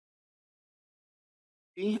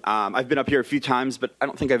I've been up here a few times, but I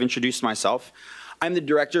don't think I've introduced myself. I'm the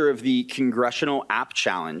director of the Congressional App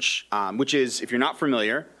Challenge, which is, if you're not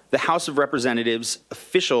familiar, the House of Representatives'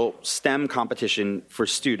 official STEM competition for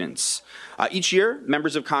students. Each year,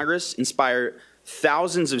 members of Congress inspire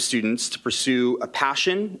thousands of students to pursue a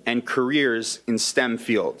passion and careers in STEM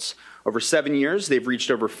fields. Over 7 years, they've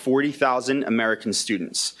reached over 40,000 American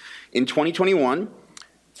students. In 2021,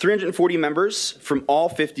 340 members from all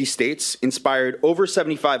 50 states inspired over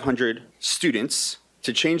 7,500 students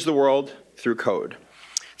to change the world through code.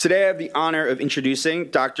 Today, I have the honor of introducing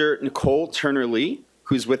Dr. Nicol Turner Lee,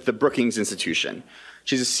 who's with the Brookings Institution.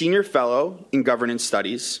 She's a senior fellow in governance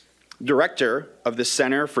studies, director of the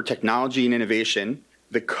Center for Technology and Innovation,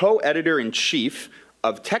 the co-editor-in-chief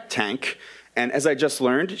of Tech Tank, and as I just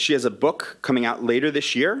learned, she has a book coming out later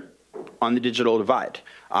this year on the digital divide.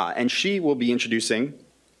 And she will be introducing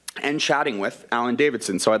and chatting with Alan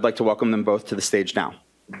Davidson. So I'd like to welcome them both to the stage now.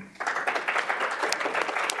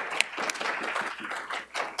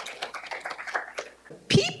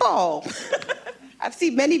 People, I've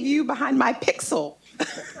seen many of you behind my pixel.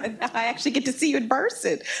 I actually get to see you in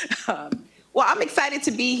person. Well, I'm excited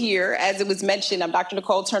to be here. As it was mentioned, I'm Dr.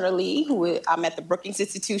 Nicol Turner Lee, I'm at the Brookings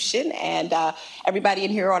Institution, and everybody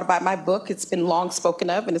in here ought to buy my book. It's been long spoken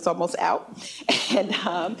of, and it's almost out. And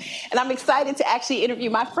I'm excited to actually interview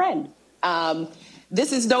my friend.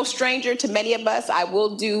 This is no stranger to many of us. I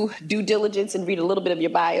will do due diligence and read a little bit of your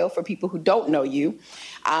bio for people who don't know you.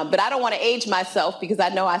 But I don't want to age myself because I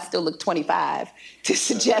know I still look 25 to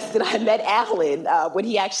suggest that I met Alan when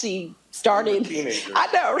he actually started. I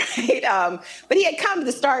know, right? But he had come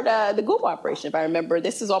to start the Google operation, if I remember.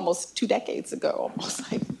 This is almost 2 decades ago, almost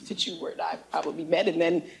like that you were and I probably met and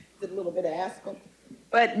then did a little bit of Aspen.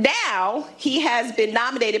 But now he has been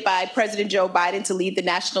nominated by President Joe Biden to lead the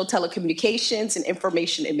National Telecommunications and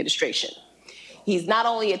Information Administration. He's not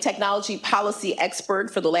only a technology policy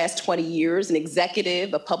expert for the last 20 years, an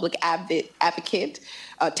executive, a public advocate,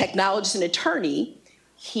 a technologist, and attorney.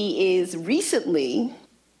 He is recently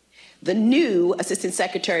the new Assistant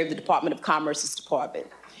Secretary of the Department of Commerce's department.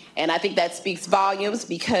 And I think that speaks volumes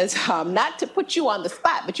because, not to put you on the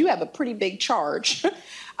spot, but you have a pretty big charge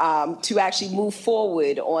to actually move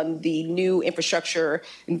forward on the new Infrastructure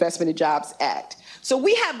Investment and Jobs Act. So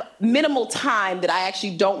we have minimal time that I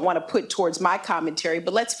actually don't want to put towards my commentary,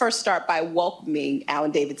 but let's first start by welcoming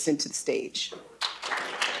Alan Davidson to the stage.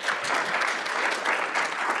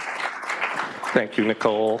 Thank you,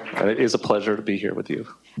 Nicole. It is a pleasure to be here with you.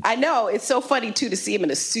 I know. It's so funny, too, to see him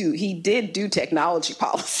in a suit. He did do technology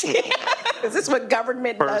policy. Is this what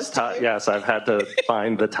government does? Yes, I've had to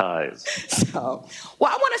find the ties. Well,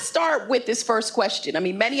 I want to start with this first question. I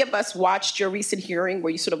mean, many of us watched your recent hearing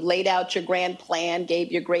where you sort of laid out your grand plan,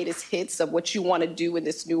 gave your greatest hits of what you want to do in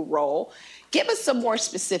this new role. Give us some more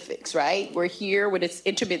specifics, right? We're here with its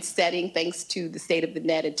intimate setting thanks to the State of the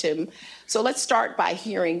Net and Tim. So let's start by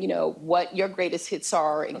hearing, what your greatest hits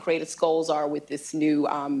are and greatest goals are with this new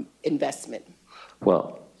investment.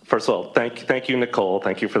 Well, first of all, thank you, Nicole.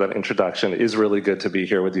 Thank you for that introduction. It is really good to be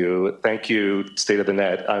here with you. Thank you, State of the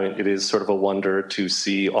Net. I mean, it is sort of a wonder to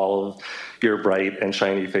see all of your bright and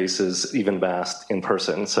shiny faces, even masked, in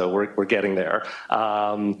person. So we're getting there.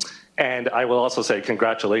 And I will also say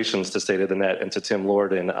congratulations to State of the Net and to Tim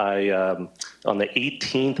Lorden. On the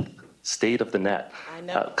 18th State of the Net. I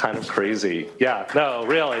know. Kind of crazy. Yeah, no,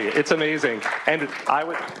 really, it's amazing. And I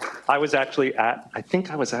was actually I think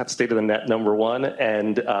I was at State of the Net #1,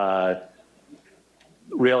 and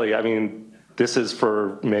really, I mean, this has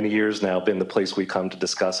for many years now been the place we come to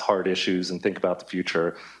discuss hard issues and think about the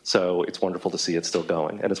future. So it's wonderful to see it still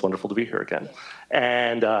going, and it's wonderful to be here again,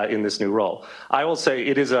 and in this new role. I will say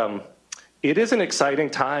it is an exciting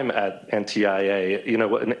time at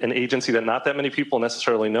NTIA, an agency that not that many people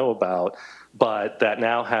necessarily know about, but that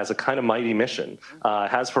now has a kind of mighty mission,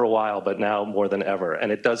 has for a while, but now more than ever.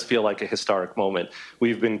 And it does feel like a historic moment.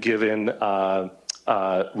 We've been given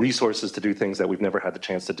resources to do things that we've never had the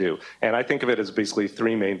chance to do. And I think of it as basically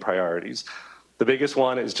 3 main priorities. The biggest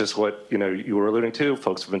one is just what you were alluding to,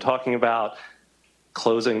 folks have been talking about,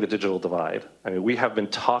 closing the digital divide. I mean, we have been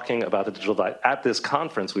talking about the digital divide. At this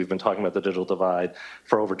conference, we've been talking about the digital divide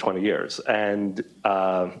for over 20 years. And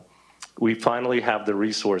we finally have the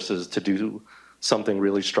resources to do something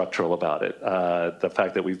really structural about it. The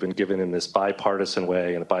fact that we've been given in this bipartisan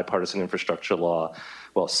way and a bipartisan infrastructure law,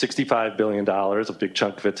 well, $65 billion, a big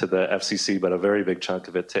chunk of it to the FCC, but a very big chunk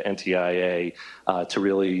of it to NTIA to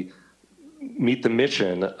really meet the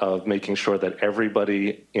mission of making sure that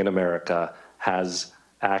everybody in America has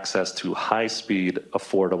access to high-speed,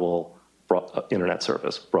 affordable internet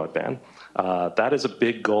service, broadband. That is a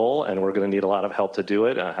big goal, and we're going to need a lot of help to do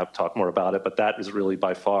it. I have to talk more about it, but that is really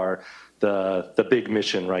by far the big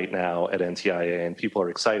mission right now at NTIA, and people are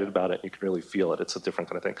excited about it. You can really feel it. It's a different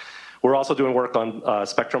kind of thing. We're also doing work on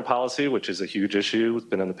spectrum policy, which is a huge issue. It's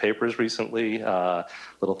been in the papers recently.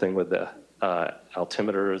 Little thing with the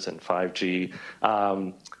altimeters and 5G.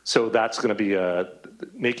 So that's going to be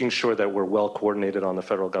making sure that we're well coordinated on the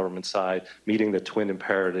federal government side, meeting the twin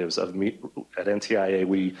imperatives of at NTIA.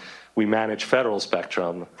 We manage federal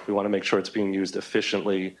spectrum. We want to make sure it's being used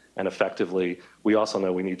efficiently and effectively. We also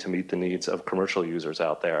know we need to meet the needs of commercial users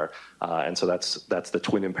out there, and so that's the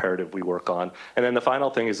twin imperative we work on. And then the final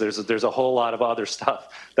thing is there's a whole lot of other stuff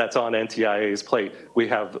that's on NTIA's plate.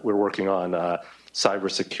 We're working on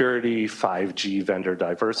cybersecurity, 5G vendor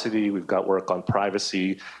diversity. We've got work on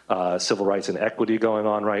privacy, civil rights and equity going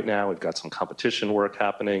on right now. We've got some competition work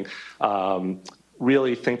happening.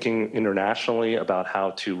 Really thinking internationally about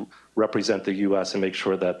how to represent the U.S. and make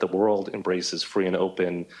sure that the world embraces free and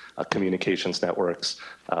open communications networks.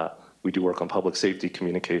 We do work on public safety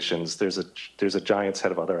communications. There's a giant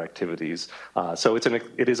set of other activities. So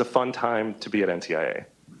it is a fun time to be at NTIA.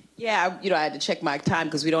 Yeah, I had to check my time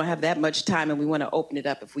because we don't have that much time, and we want to open it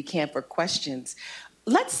up if we can for questions.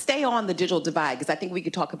 Let's stay on the digital divide, because I think we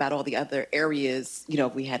could talk about all the other areas,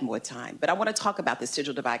 if we had more time. But I want to talk about this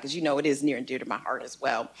digital divide, because it is near and dear to my heart as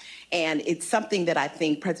well. And it's something that I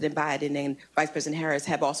think President Biden and Vice President Harris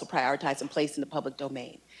have also prioritized and placed in the public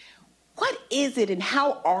domain. What is it, and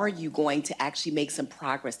how are you going to actually make some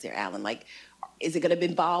progress there, Alan? Is it going to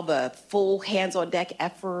involve a full hands-on-deck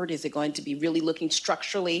effort? Is it going to be really looking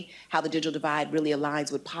structurally how the digital divide really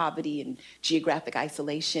aligns with poverty and geographic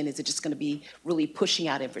isolation? Is it just going to be really pushing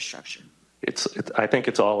out infrastructure? I think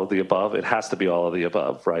it's all of the above. It has to be all of the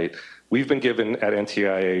above, right? We've been given at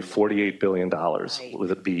NTIA $48 billion with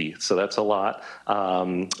a B, so that's a lot.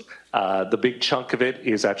 The big chunk of it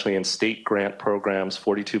is actually in state grant programs,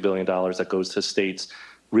 $42 billion that goes to states.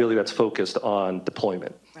 Really, that's focused on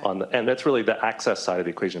deployment, right. And that's really the access side of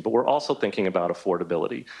the equation. But we're also thinking about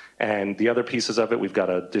affordability. And the other pieces of it, we've got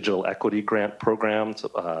a digital equity grant program,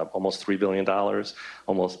 almost $3 billion,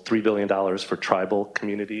 almost $3 billion for tribal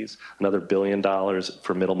communities, another $1 billion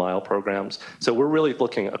for middle mile programs. So we're really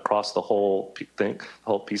looking across the whole thing, the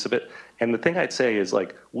whole piece of it. And the thing I'd say is,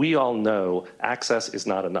 we all know access is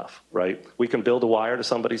not enough, right? We can build a wire to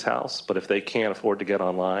somebody's house, but if they can't afford to get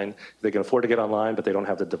online, they can afford to get online, but they don't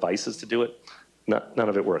have the devices to do it, none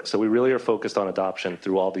of it works. So we really are focused on adoption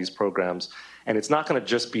through all these programs. And it's not going to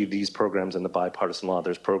just be these programs in the bipartisan law.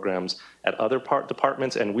 There's programs at other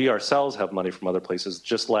departments, and we ourselves have money from other places.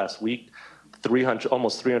 Just last week,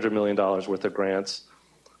 almost $300 million worth of grants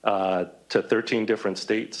to 13 different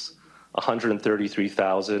states.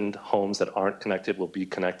 133,000 homes that aren't connected will be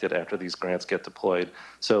connected after these grants get deployed.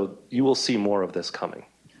 So you will see more of this coming.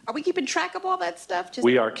 Are we keeping track of all that stuff?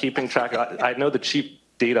 We are keeping track. I know the chief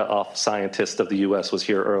data scientist of the U.S. was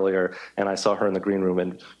here earlier, and I saw her in the green room,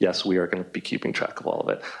 and yes, we are going to be keeping track of all of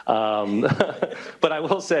it. But I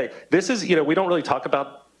will say, this is, we don't really talk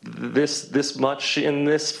about this much in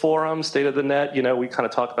this forum, State of the Net. We kind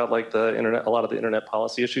of talk about the internet, a lot of the internet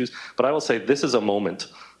policy issues, but I will say this is a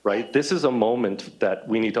moment. Right? This is a moment that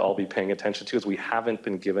we need to all be paying attention to, because we haven't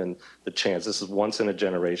been given the chance. This is once in a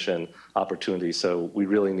generation opportunity, so we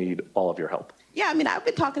really need all of your help. Yeah, I've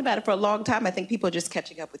been talking about it for a long time. I think people are just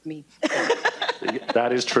catching up with me.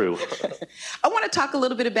 That is true. I want to talk a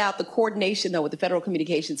little bit about the coordination, though, with the Federal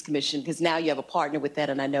Communications Commission, because now you have a partner with that,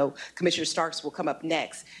 and I know Commissioner Starks will come up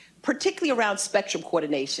next, particularly around spectrum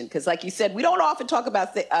coordination, because like you said, we don't often talk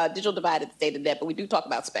about digital divide at the State of the Net, but we do talk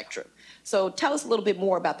about spectrum. So tell us a little bit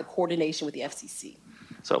more about the coordination with the FCC.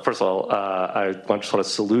 So first of all, I just want to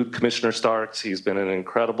salute Commissioner Starks. He's been an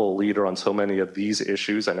incredible leader on so many of these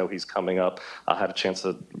issues. I know he's coming up. I had a chance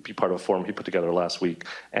to be part of a forum he put together last week.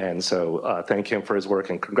 And so thank him for his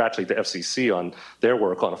work, and congratulate the FCC on their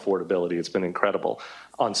work on affordability. It's been incredible.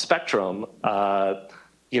 On spectrum,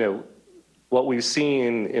 what we've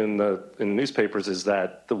seen in the newspapers is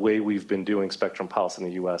that the way we've been doing spectrum policy in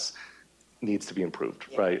the U.S. needs to be improved,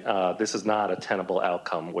 right? This is not a tenable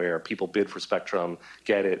outcome where people bid for spectrum,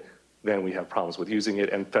 get it, then we have problems with using it,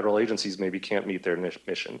 and federal agencies maybe can't meet their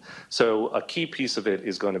mission. So a key piece of it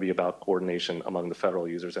is going to be about coordination among the federal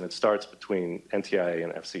users, and it starts between NTIA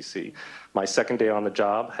and FCC. My second day on the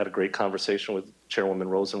job, had a great conversation with Chairwoman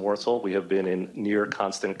Rosenworcel. We have been in near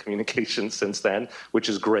constant communication since then, which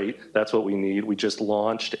is great. That's what we need. We just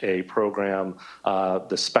launched a program,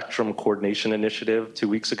 the Spectrum Coordination Initiative, 2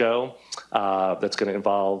 weeks ago, that's going to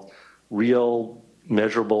involve real,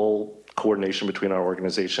 measurable coordination between our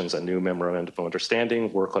organizations, a new memorandum of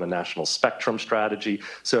understanding, work on a national spectrum strategy,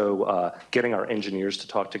 so getting our engineers to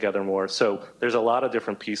talk together more. So there's a lot of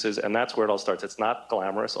different pieces, and that's where it all starts. It's not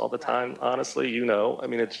glamorous all the time, honestly, I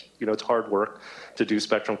mean, it's hard work to do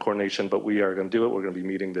spectrum coordination, but we are going to do it. We're going to be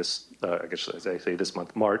meeting this, I guess as I say, this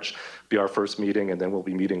month, March, be our first meeting, and then we'll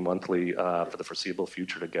be meeting monthly for the foreseeable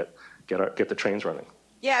future to get the trains running.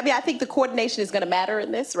 Yeah, I mean, I think the coordination is going to matter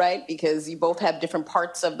in this, right? Because you both have different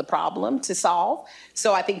parts of the problem to solve.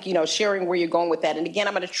 So I think, sharing where you're going with that. And again,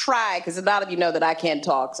 I'm going to try, because a lot of you know that I can't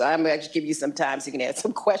talk, so I'm going to give you some time so you can ask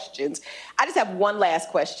some questions. I just have one last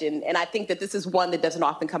question, and I think that this is one that doesn't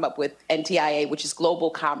often come up with NTIA, which is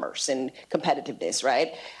global commerce and competitiveness,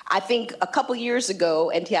 right? I think a couple years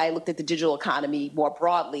ago, NTIA looked at the digital economy more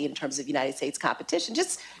broadly in terms of United States competition.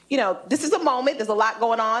 Just, this is a moment. There's a lot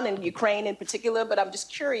going on in Ukraine in particular, but I'm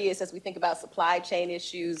just curious as we think about supply chain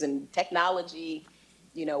issues and technology,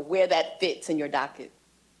 where that fits in your docket.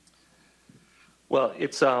 Well,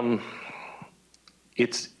 it's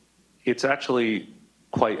actually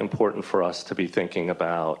quite important for us to be thinking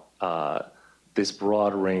about this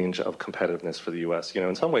broad range of competitiveness for the U.S.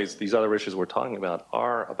 In some ways, these other issues we're talking about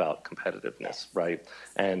are about competitiveness, right?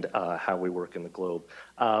 And how we work in the globe.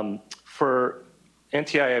 For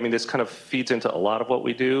NTIA, I mean, this kind of feeds into a lot of what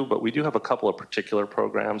we do, but we do have a couple of particular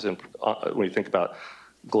programs when you think about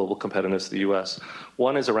global competitiveness of the U.S.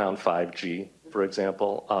 One is around 5G, for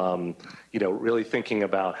example. Really thinking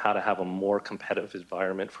about how to have a more competitive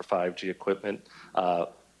environment for 5G equipment,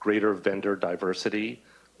 greater vendor diversity,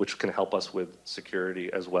 which can help us with security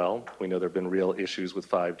as well. We know there have been real issues with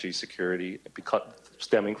 5G security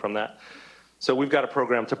stemming from that. So we've got a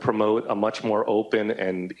program to promote a much more open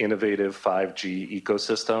and innovative 5G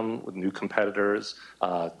ecosystem with new competitors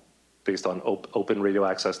based on open radio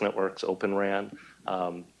access networks, Open RAN.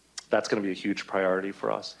 That's going to be a huge priority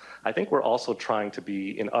for us. I think we're also trying to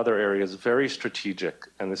be, in other areas, very strategic,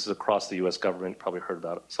 and this is across the U.S. government. You probably heard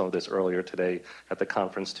about some of this earlier today at the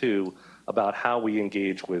conference too, about how we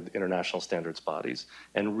engage with international standards bodies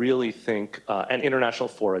and really think, and international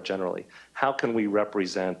fora generally, how can we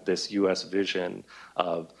represent this U.S. vision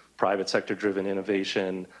of private sector-driven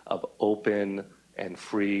innovation, of open and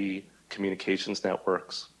free communications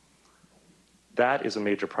networks? That is a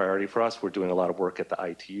major priority for us. We're doing a lot of work at the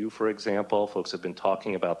ITU, for example. Folks have been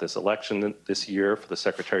talking about this election this year for the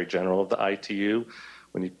Secretary General of the ITU.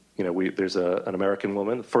 When there's an American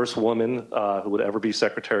woman, the first woman who would ever be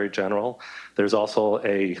Secretary General. There's also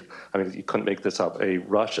you couldn't make this up, a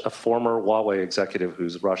former Huawei executive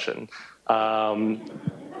who's Russian.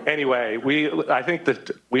 Anyway, I think that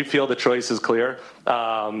we feel the choice is clear,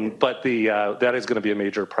 but that is going to be a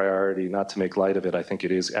major priority. Not to make light of it, I think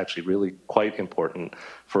it is actually really quite important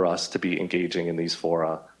for us to be engaging in these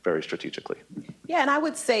fora very strategically. Yeah, and I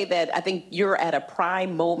would say that I think you're at a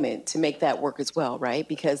prime moment to make that work as well, right?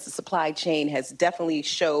 Because the supply chain has definitely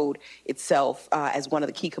showed itself as one of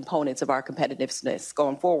the key components of our competitiveness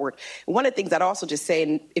going forward. And one of the things I'd also just say,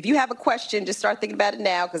 and if you have a question, just start thinking about it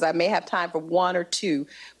now, because I may have time for one or two,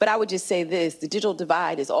 but I would just say this, the digital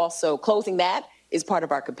divide is also, closing that is part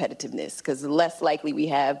of our competitiveness, because the less likely we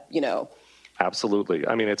have, Absolutely.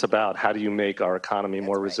 I mean, it's about how do you make our economy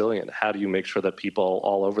more resilient? How do you make sure that people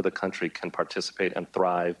all over the country can participate and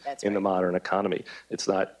thrive in the modern economy? It's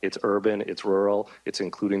urban, it's rural, it's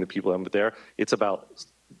including the people over there. It's about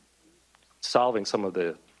solving some of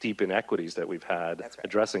the deep inequities that we've had,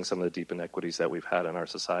 addressing some of the deep inequities that we've had in our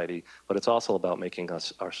society, but it's also about making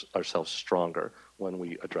ourselves stronger when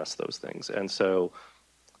we address those things. And so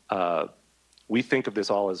we think of this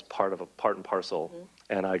all as part and parcel,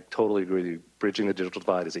 and I totally agree with you. Bridging the digital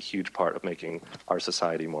divide is a huge part of making our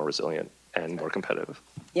society more resilient and more competitive.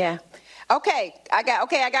 Yeah. Okay, I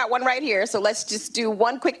got one right here. So let's just do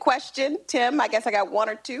one quick question. Tim, I guess I got one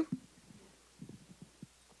or two.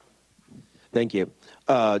 Thank you.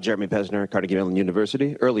 Jeremy Pesner, Carnegie Mellon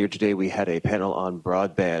University. Earlier today, we had a panel on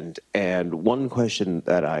broadband, and one question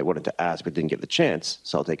that I wanted to ask but didn't get the chance,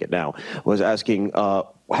 so I'll take it now, was asking,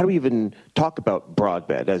 how do we even talk about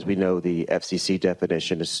broadband? As we know, the FCC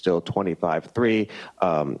definition is still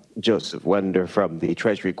 25.3. Joseph Wender from the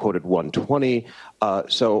Treasury quoted 120.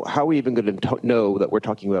 So how are we even going to know that we're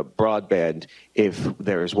talking about broadband if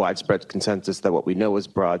there's widespread consensus that what we know as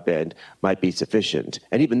broadband might be sufficient?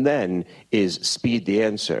 And even then, is speed the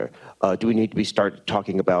answer? Do we need to start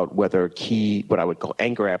talking about whether key, what I would call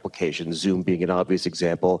anchor applications, Zoom being an obvious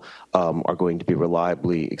example, are going to be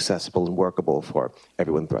reliably accessible and workable for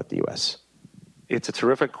everyone throughout the U.S.? It's a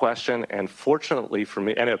terrific question, and fortunately for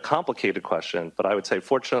me, and a complicated question, but I would say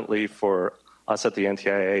fortunately for us at the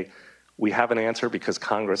NTIA, We have an answer because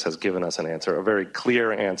Congress has given us an answer, a very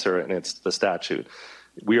clear answer, and it's the statute.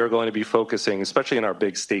 We are going to be focusing, especially in our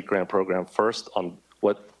big state grant program, first on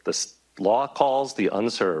what the law calls the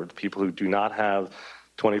unserved, people who do not have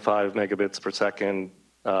 25 megabits per second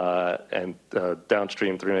and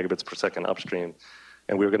downstream 3 megabits per second upstream.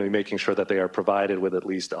 And we're going to be making sure that they are provided with at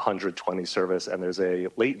least 120 service, and there's a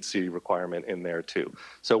latency requirement in there too.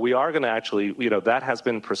 So we are going to actually, that has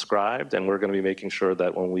been prescribed, and we're going to be making sure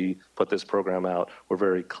that when we put this program out, we're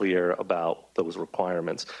very clear about those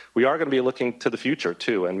requirements. We are going to be looking to the future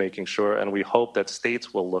too, and making sure, and we hope that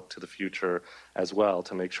states will look to the future as well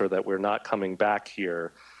to make sure that we're not coming back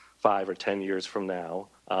here 5 or 10 years from now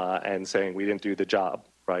and saying we didn't do the job.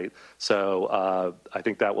 Right. So I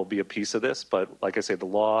think that will be a piece of this. But like I say, the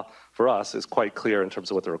law for us is quite clear in terms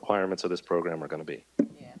of what the requirements of this program are going to be.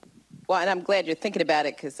 Yeah. Well, and I'm glad you're thinking about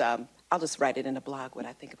it because I'll just write it in a blog what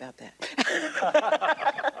I think about that.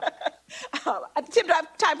 Tim, do I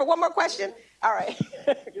have time for one more question? All right.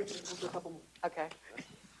 Okay.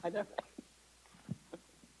 I know.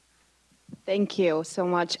 Thank you so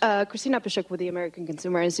much. Christina Pashuk with the American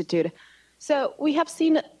Consumer Institute. So we have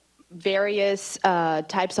seen various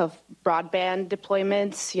types of broadband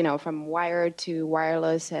deployments, from wired to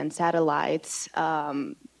wireless and satellites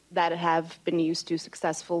that have been used to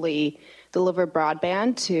successfully deliver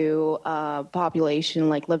broadband to population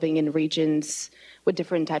like living in regions with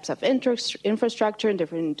different types of infrastructure and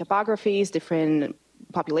different topographies, different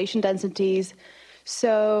population densities.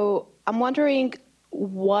 So I'm wondering,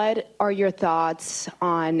 what are your thoughts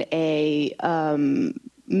on a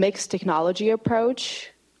mixed technology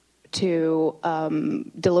approach to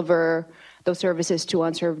deliver those services to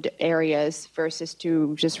unserved areas versus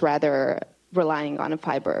to just rather relying on a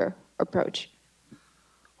fiber approach?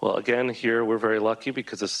 Well, again, here we're very lucky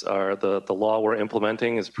because the law we're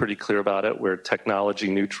implementing is pretty clear about it. We're technology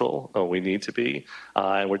neutral, we need to be,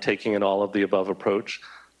 and we're taking an all of the above approach.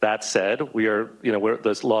 That said,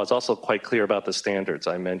 this law is also quite clear about the standards.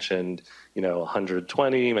 I mentioned,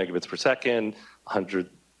 120 megabits per second, 100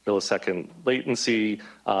 millisecond latency.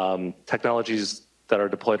 Technologies that are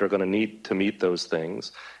deployed are going to need to meet those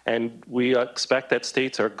things. And we expect that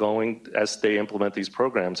states are going, as they implement these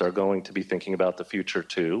programs, are going to be thinking about the future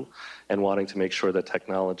too, and wanting to make sure that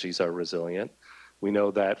technologies are resilient. We know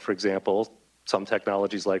that, for example, some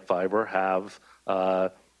technologies like fiber have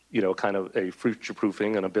kind of a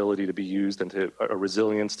future-proofing, an ability to be used, and to a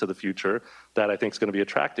resilience to the future that I think is going to be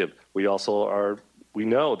attractive. We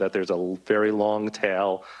know that there's a very long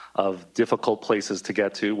tail of difficult places to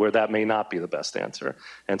get to where that may not be the best answer.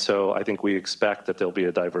 And so I think we expect that there'll be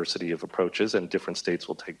a diversity of approaches, and different states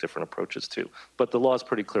will take different approaches too. But the law is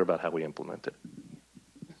pretty clear about how we implement it.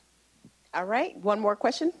 All right, one more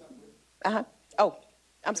question? Oh,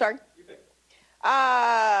 I'm sorry.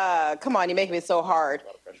 Come on, you're making it so hard. A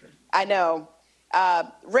lot of pressure. I know.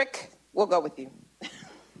 Rick, we'll go with you.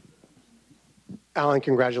 Alan,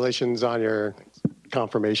 congratulations on your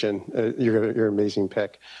confirmation. You're an amazing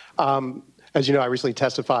pick. As you know, I recently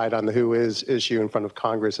testified on the Who Is issue in front of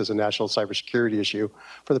Congress as a national cybersecurity issue.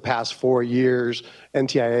 For the past 4 years,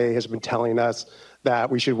 NTIA has been telling us that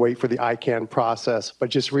we should wait for the ICANN process. But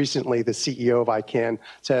just recently, the CEO of ICANN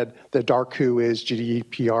said the dark Who Is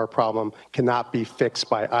GDPR problem cannot be fixed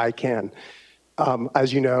by ICANN.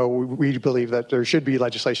 As you know, we believe that there should be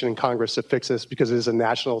legislation in Congress to fix this because it is a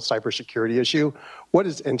national cybersecurity issue. What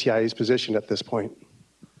is NTIA's position at this point?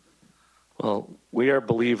 Well, we are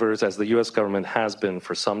believers, as the U.S. government has been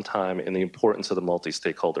for some time, in the importance of the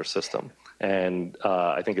multi-stakeholder system. And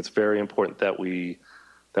I think it's very important that we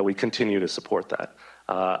continue to support that.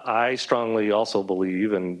 I strongly also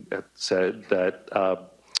believe and have said that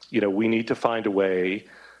we need to find a way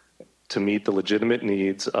to meet the legitimate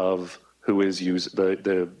needs of who is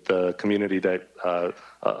the community that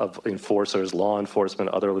of enforcers, law enforcement,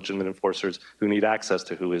 other legitimate enforcers who need access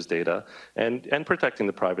to Who Is data, and protecting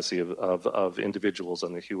the privacy of individuals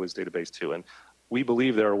on the Who Is database too. And we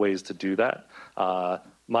believe there are ways to do that.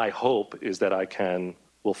 My hope is that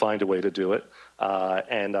we'll find a way to do it.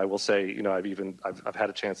 And I will say, I've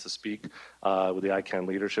had a chance to speak with the ICANN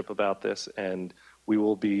leadership about this, and we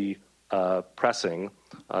will be pressing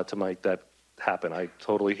to make that happen. I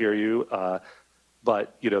totally hear you,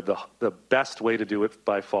 but the best way to do it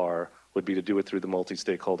by far would be to do it through the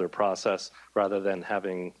multi-stakeholder process rather than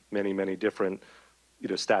having many different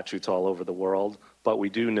statutes all over the world. But we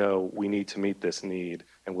do know we need to meet this need,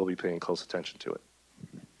 and we'll be paying close attention to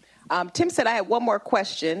it. Tim said I had one more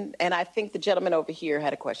question, and I think the gentleman over here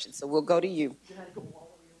had a question, so we'll go to you.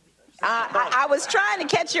 I was trying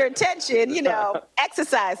to catch your attention,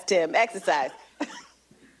 Exercise, Tim, exercise.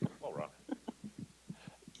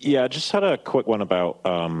 Yeah, I just had a quick one about,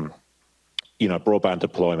 broadband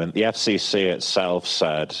deployment. The FCC itself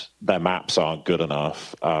said their maps aren't good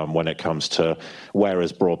enough when it comes to where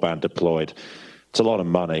is broadband deployed. It's a lot of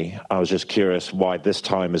money. I was just curious why this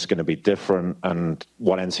time is going to be different and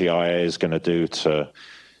what NTIA is going to do to,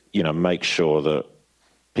 make sure that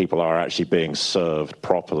people are actually being served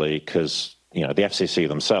properly, because, the FCC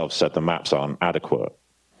themselves said the maps aren't adequate.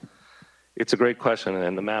 It's a great question,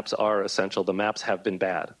 and the maps are essential. The maps have been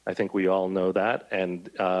bad. I think we all know that, and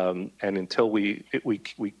until we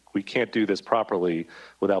can't do this properly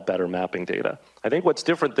without better mapping data. I think what's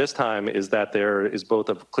different this time is that there is both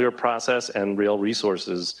a clear process and real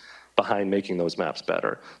resources behind making those maps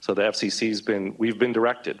better. So the FCC's we've been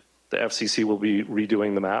directed. The FCC will be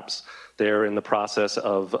redoing the maps. They're in the process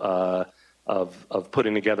of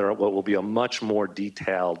putting together what will be a much more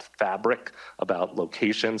detailed fabric about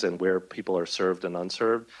locations and where people are served and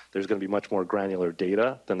unserved. There's going to be much more granular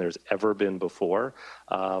data than there's ever been before.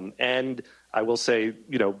 And I will say,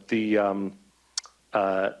 the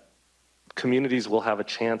communities will have a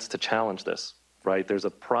chance to challenge this, right? There's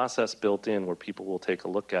a process built in where people will take a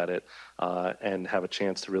look at it and have a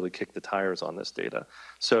chance to really kick the tires on this data.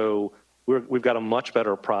 So we've got a much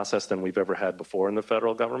better process than we've ever had before in the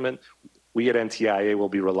federal government. We at NTIA will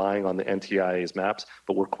be relying on the NTIA's maps,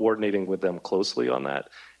 but we're coordinating with them closely on that.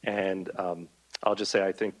 And I'll just say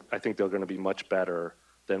I think they're going to be much better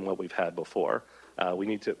than what we've had before. I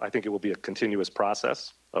think it will be a continuous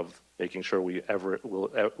process of making sure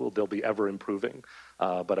they'll be ever improving.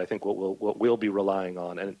 But I think what we'll be relying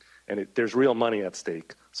on, and there's real money at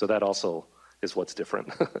stake, so that also is what's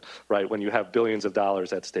different, right? When you have billions of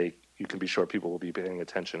dollars at stake, you can be sure people will be paying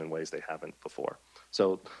attention in ways they haven't before.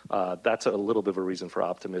 So that's a little bit of a reason for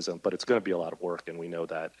optimism, but it's going to be a lot of work, and we know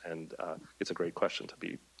that. And it's a great question to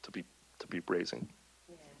be raising.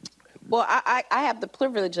 Well, I have the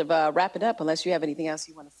privilege of wrapping up, unless you have anything else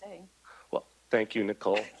you want to say. Well, thank you,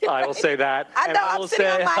 Nicole. I will say that. I know I'm sitting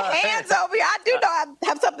on my hands over here. I do know I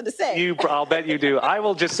have something to say. I'll bet you do. I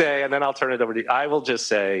will just say, and then I'll turn it over to you. I will just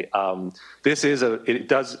say,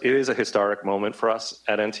 it is a historic moment for us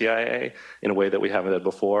at NTIA in a way that we haven't had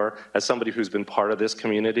before. As somebody who's been part of this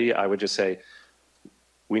community, I would just say,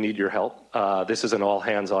 we need your help. This is an all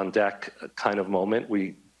hands on deck kind of moment.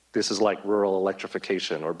 This is like rural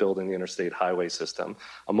electrification or building the interstate highway system,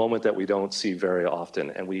 a moment that we don't see very often.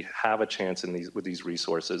 And we have a chance with these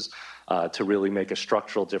resources to really make a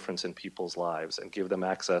structural difference in people's lives and give them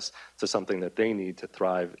access to something that they need to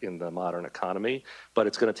thrive in the modern economy. But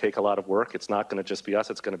it's going to take a lot of work. It's not going to just be us.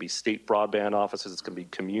 It's going to be state broadband offices. It's going to be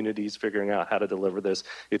communities figuring out how to deliver this.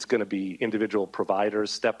 It's going to be individual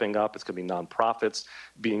providers stepping up. It's going to be nonprofits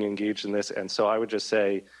being engaged in this. And so I would just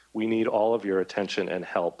say, we need all of your attention and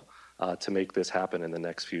help to make this happen in the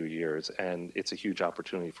next few years. And it's a huge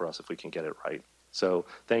opportunity for us if we can get it right. So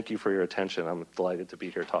thank you for your attention. I'm delighted to be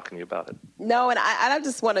here talking to you about it. No, and I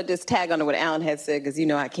just want to tag on to what Alan had said, because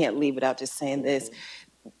I can't leave without just saying this.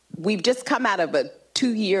 We've just come out of a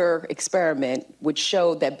 2-year experiment which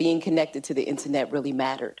showed that being connected to the internet really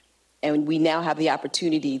mattered. And we now have the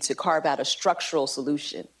opportunity to carve out a structural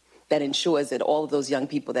solution that ensures that all of those young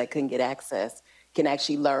people that couldn't get access can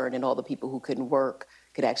actually learn, and all the people who couldn't work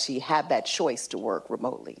could actually have that choice to work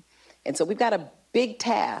remotely. And so we've got a big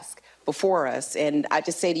task before us. And I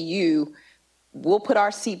just say to you, we'll put our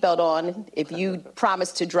seatbelt on if you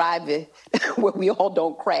promise to drive it where we all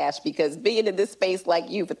don't crash, because being in this space like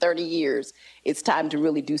you for 30 years, it's time to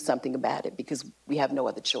really do something about it, because we have no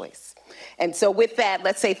other choice. And so with that,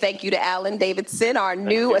 let's say thank you to Alan Davidson, our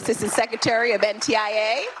new Assistant Secretary of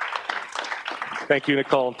NTIA. Thank you,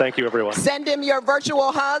 Nicole, and thank you, everyone. Send him your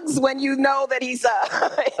virtual hugs when you know that he's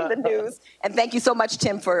in the news. And thank you so much,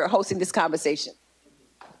 Tim, for hosting this conversation.